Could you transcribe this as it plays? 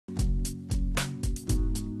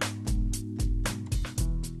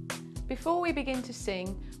Before we begin to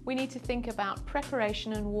sing, we need to think about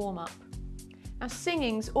preparation and warm-up. Now,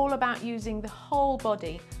 singing's all about using the whole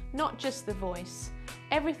body, not just the voice.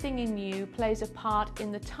 Everything in you plays a part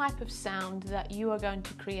in the type of sound that you are going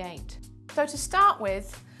to create. So to start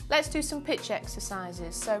with, let's do some pitch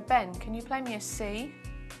exercises. So Ben, can you play me a C?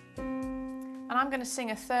 And I'm going to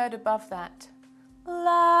sing a third above that.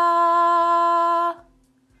 La.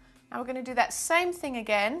 Now we're going to do that same thing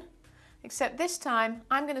again, except this time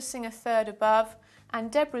I'm going to sing a third above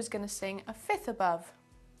and Deborah's going to sing a fifth above.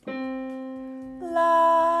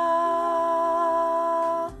 La.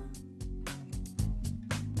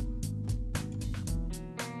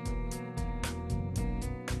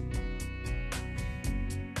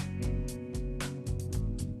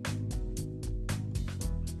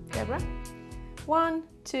 Deborah? 1,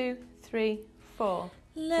 2, 3, 4.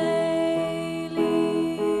 Lay,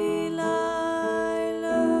 lee, lie,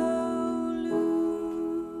 low,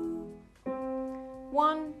 loo.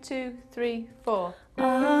 1, 2, 3, 4.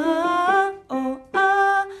 Ah, oh,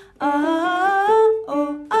 ah, ah,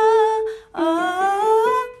 oh, ah,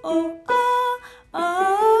 ah, oh, ah,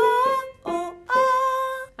 ah, oh,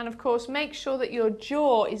 ah. And of course, make sure that your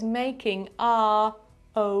jaw is making ah,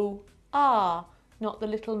 oh, ah, not the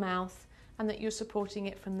little mouth, and that you're supporting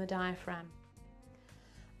it from the diaphragm.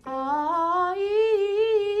 Ah,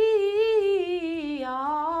 ee,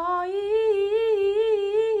 ah, ee,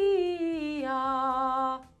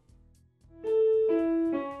 ah.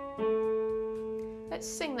 Let's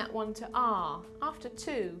sing that one to ah after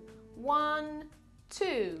 2. 1,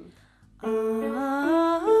 2.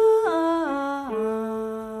 Ah.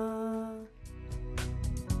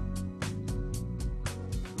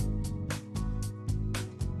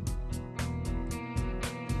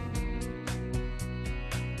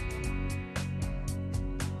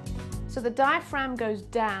 So the diaphragm goes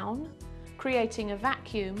down, creating a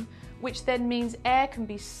vacuum, which then means air can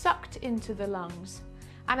be sucked into the lungs.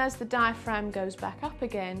 And as the diaphragm goes back up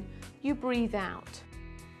again, you breathe out.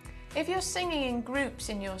 If you're singing in groups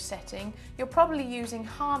in your setting, you're probably using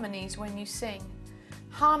harmonies when you sing.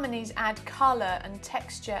 Harmonies add colour and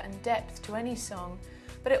texture and depth to any song,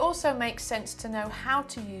 but it also makes sense to know how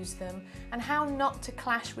to use them and how not to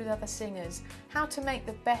clash with other singers, how to make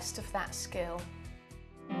the best of that skill.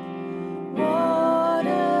 What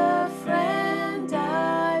a friend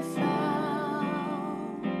I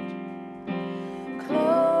found,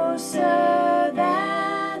 closer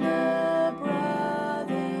than a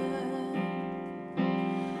brother.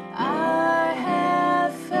 I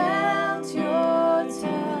have felt your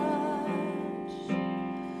touch,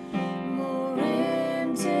 more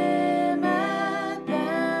intimate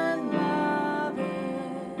than lovers.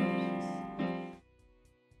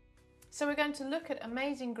 So we're going to look at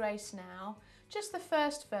Amazing Grace now, just the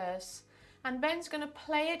first verse, and Ben's going to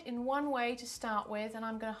play it in one way to start with, and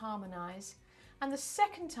I'm going to harmonise. And the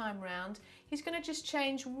second time round, he's going to just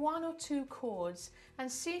change 1 or 2 chords and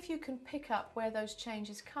see if you can pick up where those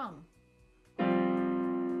changes come.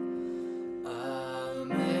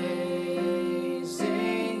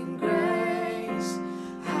 Amazing grace,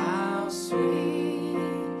 how sweet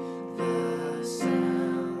the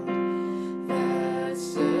sound that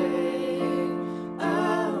saved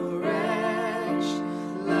a wretch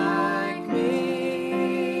like me.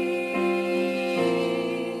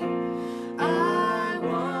 I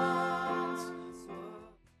once was.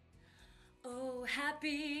 Oh,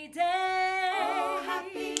 happy day. Oh,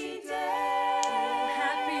 happy day. Oh,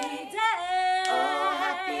 happy day. Oh,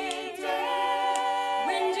 happy day.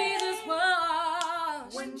 When Jesus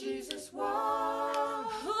washed. When Jesus washed.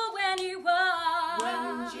 Oh, when he washed.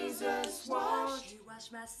 When Jesus washed. He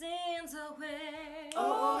washed my sins away.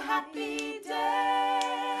 Oh, happy day.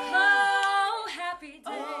 Oh, happy day.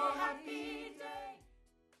 Oh, happy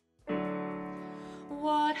day.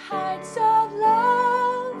 What heights of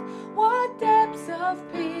love, what depths of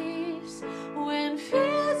peace, when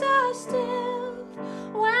fears are stilled,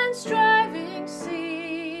 when striving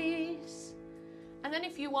cease. And then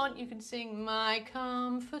if you want, you can sing My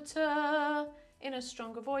Comforter in a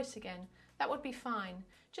stronger voice again. That would be fine.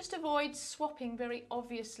 Just avoid swapping very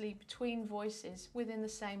obviously between voices within the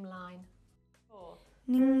same line. 4.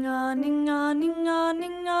 Ninga, ninga, ninga,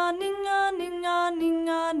 ninga, ninga, ninga,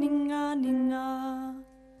 ninga, ninga, ninga.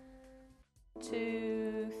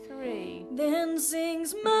 2, 3. Then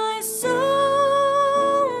sings my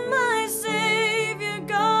soul, my Saviour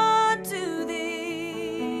God, to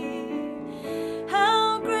thee.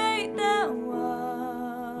 How great thou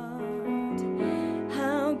art,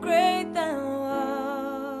 how great thou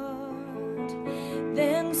art.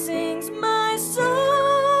 Then sings my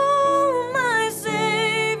soul, my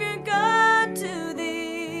Saviour God, to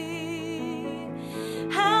thee.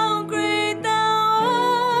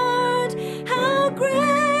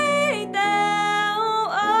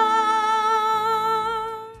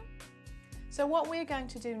 So what we're going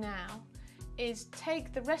to do now is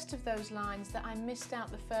take the rest of those lines that I missed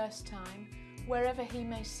out the first time, wherever he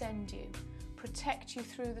may send you, protect you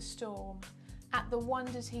through the storm, at the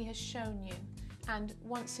wonders he has shown you, and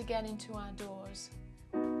once again into our doors.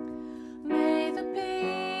 May the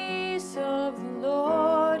peace of the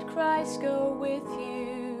Lord Christ go with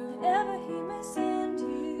you, wherever he may send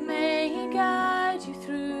you. May he guide you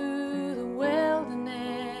through the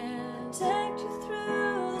wilderness, protect you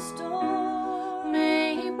through the storm.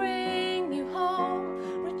 May he bring you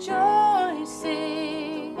home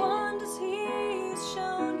rejoicing, the wonders he's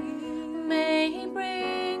shown you. May he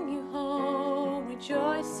bring you home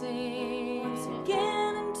rejoicing, once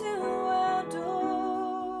again into our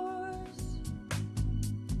doors.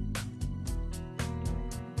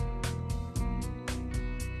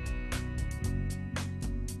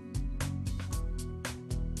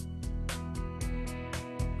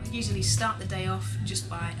 I usually start the day off just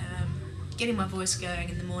by getting my voice going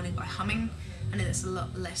in the morning by humming. I know that's a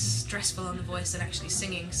lot less stressful on the voice than actually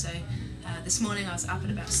singing, so this morning I was up at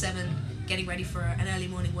about 7 getting ready for an early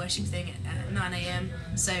morning worship thing at 9 AM.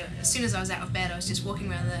 So as soon as I was out of bed I was just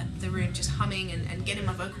walking around the room just humming and getting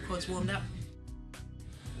my vocal cords warmed up.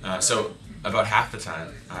 So about half the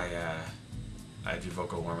time I do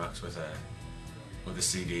vocal warm-ups with a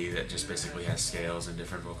CD that just basically has scales and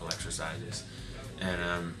different vocal exercises,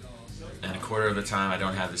 and a quarter of the time I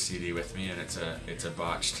don't have the CD with me, and it's a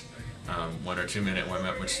botched 1 or 2 minute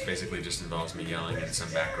warm-up, which basically just involves me yelling in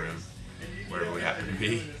some back room wherever we happen to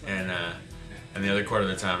be, and the other quarter of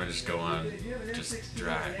the time I just go on just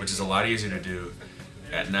dry, which is a lot easier to do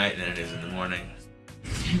at night than it is in the morning.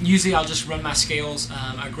 Usually I'll just run my scales.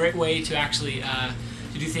 A great way to actually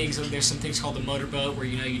to do things, there's some things called the motorboat where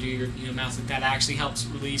you do your mouth, that actually helps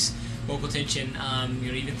release vocal tension.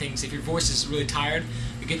 Even things, if your voice is really tired,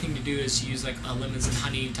 a good thing to do is use like lemons and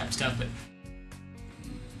honey type stuff. But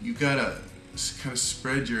you gotta kind of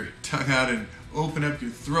spread your tongue out and open up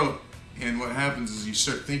your throat, and what happens is you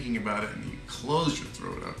start thinking about it and you close your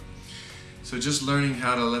throat up. So just learning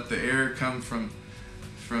how to let the air come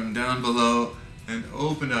from down below and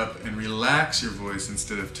open up and relax your voice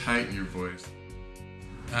instead of tighten your voice.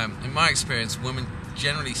 In my experience, women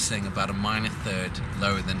generally sing about a minor third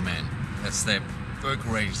lower than men. That's their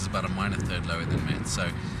vocal range is about a minor third lower than men. So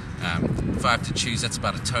if I have to choose, that's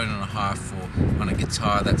about a tone and a half. For on a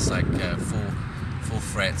guitar, that's like four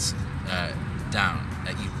frets down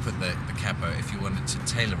that you put the capo if you wanted to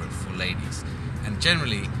tailor it for ladies. And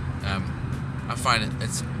generally, I find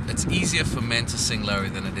it's easier for men to sing lower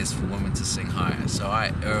than it is for women to sing higher. So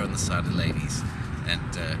I err on the side of ladies,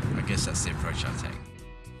 and I guess that's the approach I take.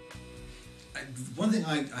 One thing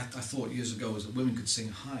I thought years ago was that women could sing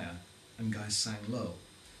higher and guys sang low,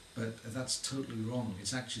 but that's totally wrong.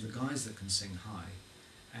 It's actually the guys that can sing high,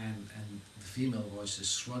 and the female voices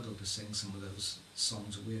struggle to sing some of those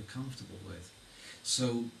songs that we're comfortable with.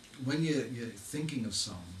 So when you're thinking of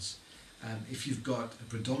songs, if you've got a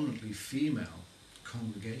predominantly female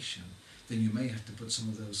congregation, then you may have to put some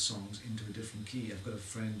of those songs into a different key. I've got a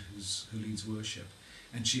friend who leads worship,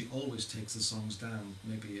 and she always takes the songs down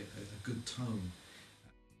maybe a good tone.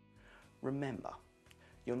 Remember,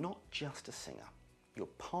 you're not just a singer, you're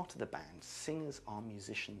part of the band. Singers are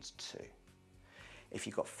musicians too. If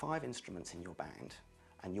you've got 5 instruments in your band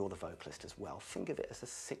and you're the vocalist as well, think of it as a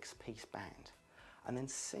 6-piece band and then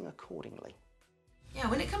sing accordingly. Yeah,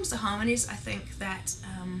 when it comes to harmonies, I think that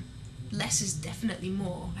less is definitely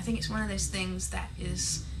more. I think it's one of those things that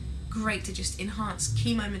is great to just enhance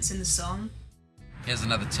key moments in the song. Here's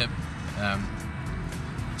another tip.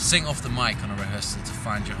 Sing off the mic on a rehearsal to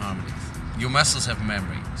find your harmonies. Your muscles have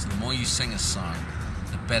memory, so the more you sing a song,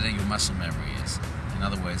 the better your muscle memory is. In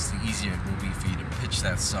other words, the easier it will be for you to pitch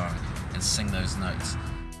that song and sing those notes.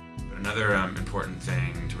 But another important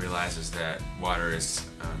thing to realize is that water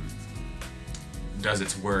does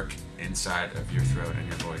its work inside of your throat and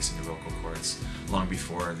your voice and your vocal cords long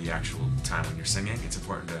before the actual time when you're singing. It's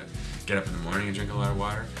important to get up in the morning and drink a lot of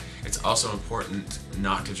water. It's also important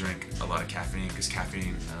not to drink a lot of caffeine, because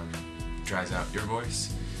caffeine dries out your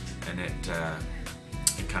voice, and it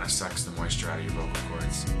kind of sucks the moisture out of your vocal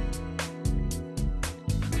cords.